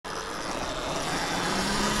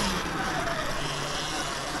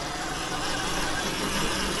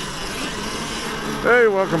Hey,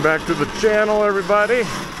 welcome back to the channel, everybody.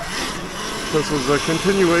 This is a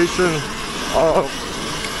continuation of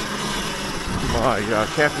my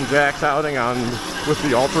Captain Jack's outing on with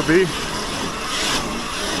the Ultra B.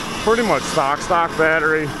 Pretty much stock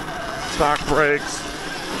battery, stock brakes,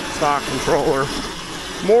 stock controller.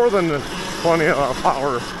 More than plenty of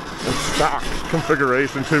power and stock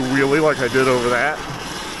configuration to wheelie like I did over that.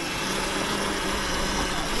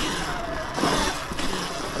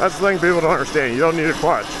 That's the thing people don't understand. You don't need a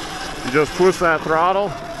clutch. You just twist that throttle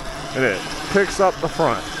and it picks up the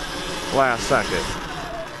front last second.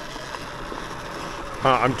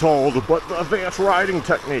 I'm told, but the advanced riding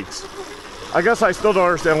techniques. I guess I still don't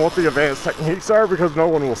understand what the advanced techniques are because no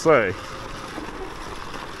one will say.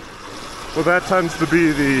 But that tends to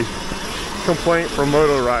be the complaint from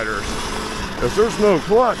moto riders. If there's no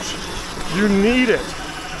clutch, you need it.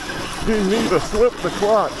 You need to slip the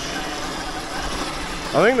clutch.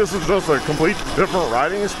 I think this is just a complete different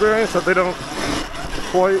riding experience that they don't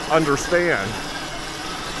quite understand.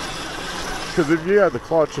 Because if you had the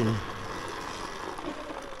clutch and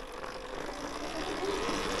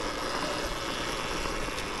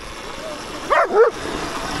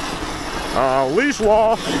leash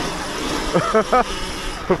law.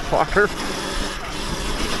 Fire.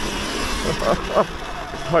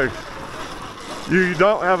 Like, you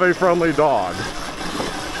don't have a friendly dog.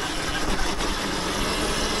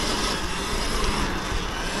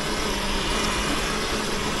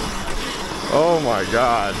 Oh my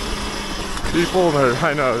God. People,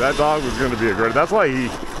 I know, that dog was going to be a great, that's why he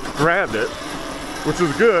grabbed it, which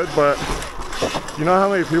is good, but you know how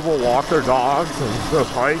many people walk their dogs and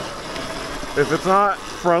just hike? If it's not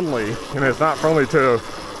friendly, and it's not friendly to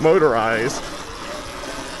motorized,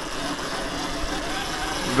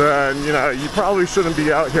 then, you know, you probably shouldn't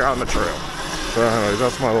be out here on the trail. So anyways,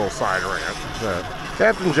 that's my little side rant.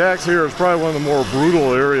 Captain Jack's here is probably one of the more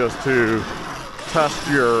brutal areas to test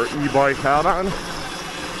your e-bike out on,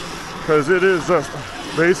 because it is just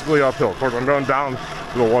basically uphill. Of course, I'm going down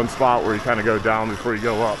to the one spot where you kind of go down before you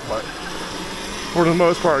go up, but for the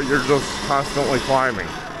most part, you're just constantly climbing.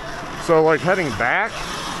 So like heading back,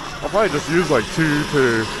 I'll probably just use like 2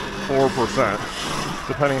 to 4%,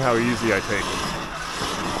 depending how easy I take it.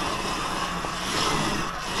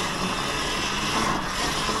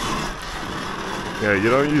 Yeah, you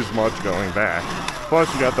don't use much going back.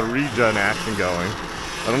 Plus you got the regen action going.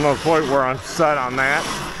 I don't know quite where I'm set on that.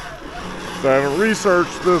 So I haven't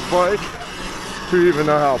researched this bike to even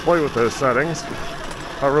know how to play with those settings.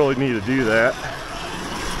 I really need to do that.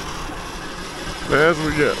 But as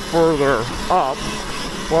we get further up,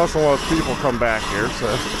 less and less people come back here, so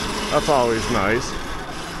that's always nice.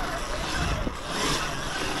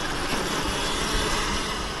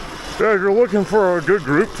 So if you're looking for a good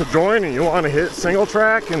group to join and you want to hit single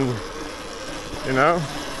track, and you know,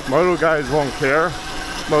 moto guys won't care,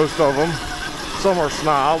 most of them. Some are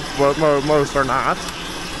snobs, but most are not.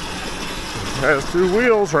 It has 2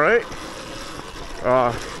 wheels, right?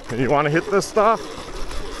 And you want to hit this stuff?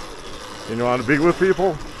 And you want to be with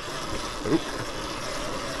people? Oop.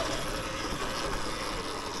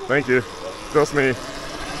 Thank you. Just me.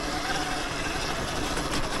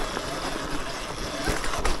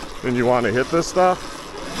 And you want to hit this stuff?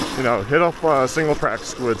 You know, hit up Single Track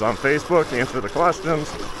Squids on Facebook, answer the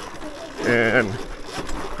questions, and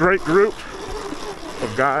great group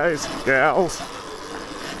of guys, gals.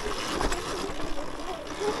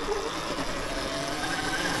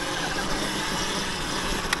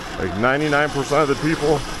 Like 99% of the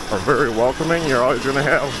people are very welcoming. You're always going to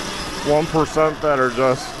have 1% that are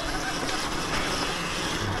just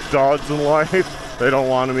duds in life. They don't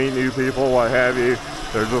want to meet new people, what have you.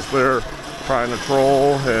 They're just there trying to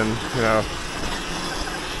troll, and you know,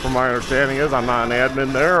 from my understanding is, I'm not an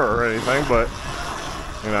admin there or anything, but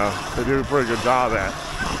you know, they do a pretty good job at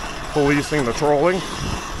policing the trolling.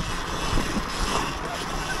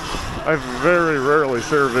 I very rarely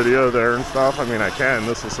share video there and stuff. I mean, I can,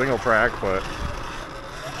 this is single track, but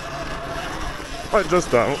I just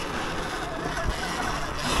don't.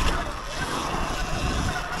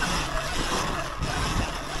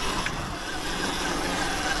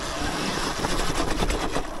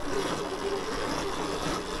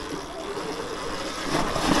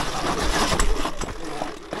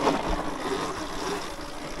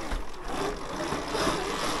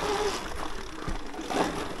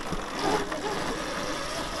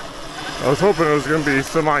 I was hoping it was going to be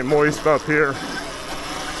semi-moist up here.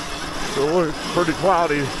 It looked pretty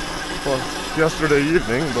cloudy yesterday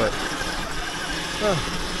evening, but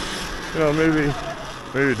you know, maybe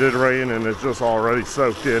it did rain and it's just already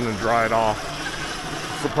soaked in and dried off.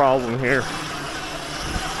 That's the problem here.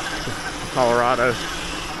 Colorado.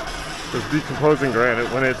 This decomposing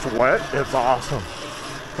granite, when it's wet, it's awesome.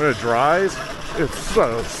 When it dries, it's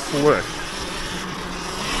so slick.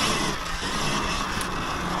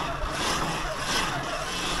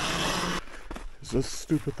 Is this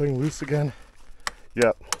stupid thing loose again?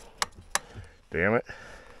 Yep. Damn it.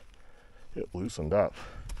 It loosened up.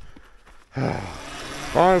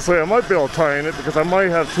 Honestly, I might be able to tighten it because I might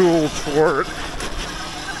have tools for it.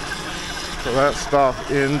 For that stuff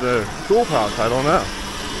in the tool pouch, I don't know.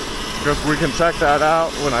 Guess we can check that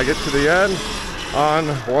out when I get to the end on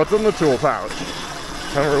what's in the tool pouch.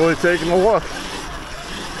 Haven't really taken a look.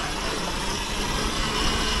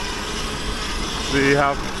 See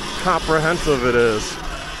how comprehensive it is.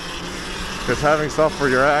 Because having stuff for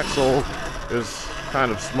your axle is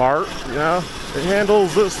kind of smart, you know? It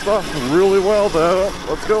handles this stuff really well though.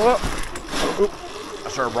 Let's go up. Oop, I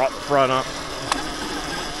should have brought the front up.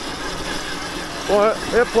 Well,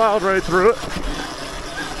 it plowed right through it.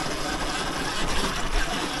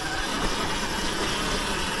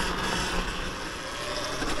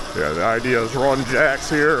 Yeah, the idea is run jacks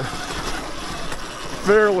here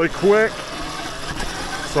fairly quick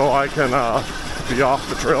so I can be off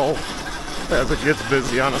the trail as it gets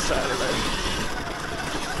busy on a Saturday.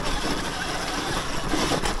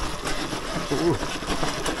 Ooh.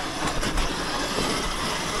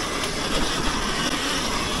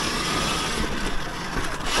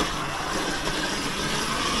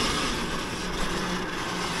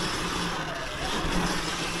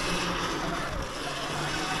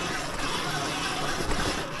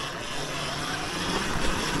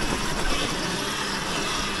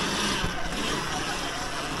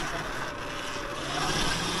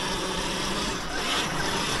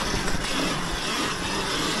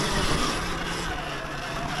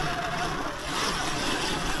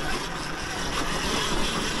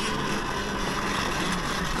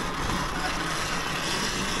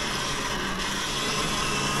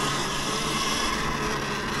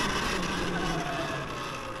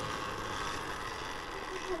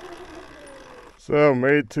 So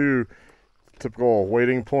made to typical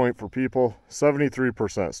waiting point for people,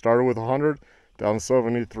 73%. Started with 100, down to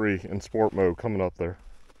 73 in sport mode coming up there.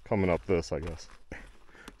 Coming up this, I guess.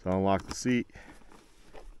 So unlock the seat.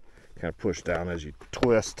 Kind of push down as you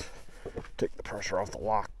twist. Take the pressure off the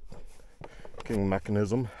locking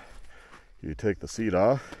mechanism. You take the seat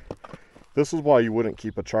off. This is why you wouldn't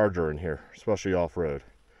keep a charger in here, especially off-road.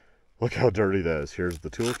 Look how dirty that is. Here's the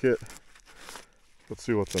toolkit. Let's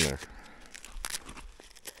see what's in there.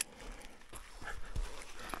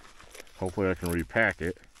 Hopefully I can repack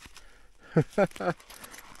it.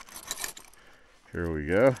 Here we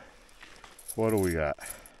go. What do we got?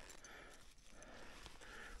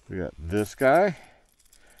 We got this guy.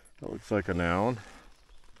 That looks like an Allen.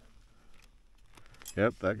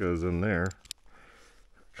 Yep, that goes in there.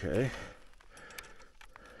 Okay.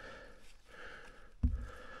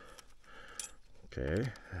 Okay,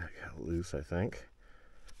 that got loose, I think.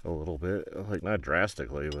 A little bit. Like, not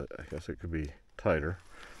drastically, but I guess it could be tighter.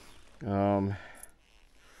 Maybe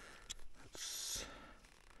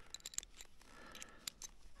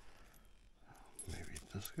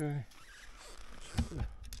this guy.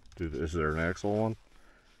 Dude, is there an axle one?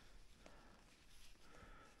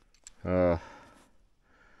 No,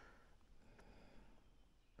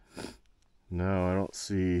 I don't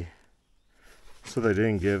see. So they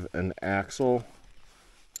didn't give an axle.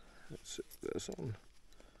 Let's see this one.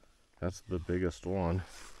 That's the biggest one.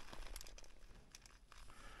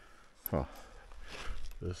 Huh.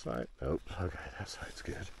 This side? Nope. Okay, that side's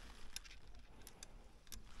good.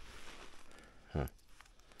 Huh.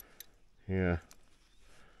 Yeah.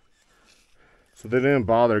 So they didn't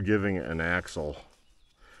bother giving an axle.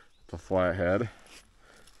 It's a flat head.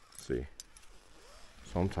 Let's see.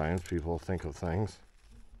 Sometimes people think of things.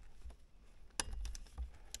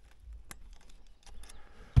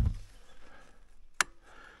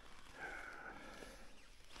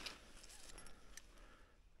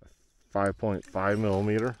 .5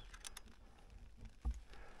 millimeter.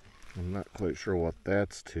 I'm not quite sure what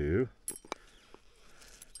that's to.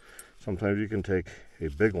 Sometimes you can take a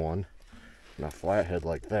big one and a flathead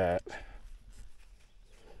like that.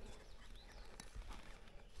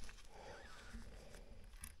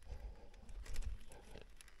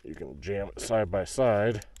 You can jam it side by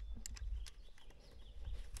side.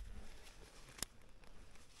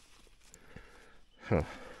 Huh.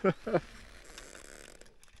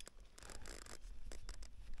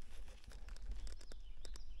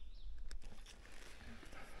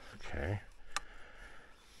 Okay.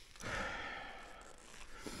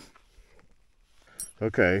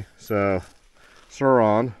 Okay, so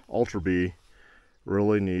Surron Ultra B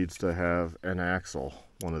really needs to have an axle,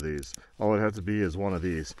 one of these. All it has to be is one of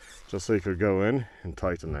these, just so you could go in and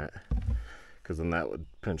tighten that, because then that would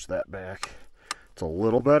pinch that back. It's a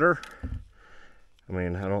little better. I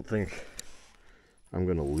mean, I don't think I'm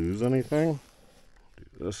gonna lose anything.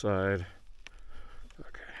 Do this side.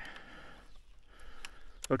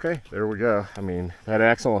 Okay, there we go. I mean, that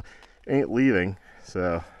axle ain't leaving,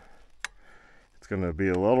 so it's gonna be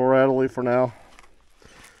a little rattly for now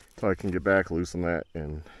until I can get back, loosen that,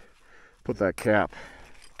 and put that cap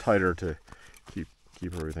tighter to keep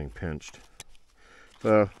everything pinched.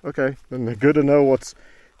 So, okay, then good to know what's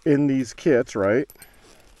in these kits, right?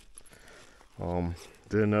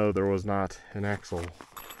 Didn't know there was not an axle.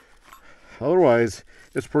 Otherwise,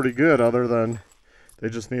 it's pretty good, other than they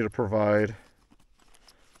just need to provide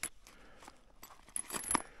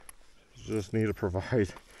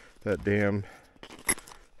that damn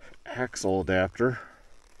axle adapter,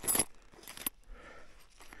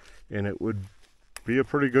 and it would be a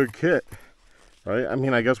pretty good kit, right? I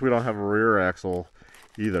mean, I guess we don't have a rear axle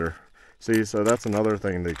either. See, so that's another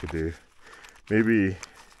thing they could do. Maybe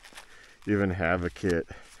even have a kit.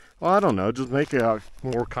 Well, I don't know, just make it a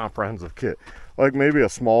more comprehensive kit. Like maybe a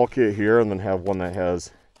small kit here, and then have one that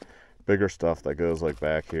has bigger stuff that goes like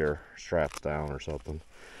back here, straps down or something.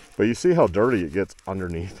 But you see how dirty it gets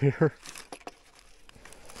underneath here?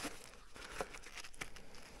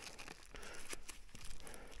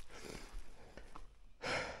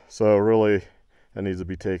 So really, that needs to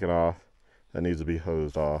be taken off. That needs to be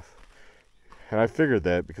hosed off. And I figured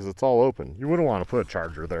that because it's all open. You wouldn't want to put a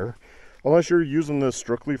charger there. Unless you're using this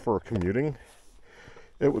strictly for commuting,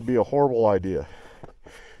 it would be a horrible idea.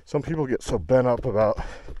 Some people get so bent up about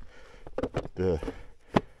the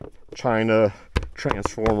China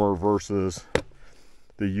transformer versus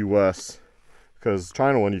the US, because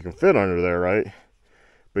China one you can fit under there, right?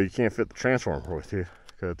 But you can't fit the transformer with you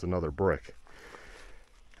because it's another brick.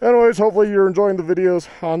 Anyways, hopefully you're enjoying the videos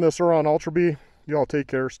on this Surron Ultra B. Y'all take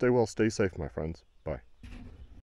care, stay well, stay safe, my friends.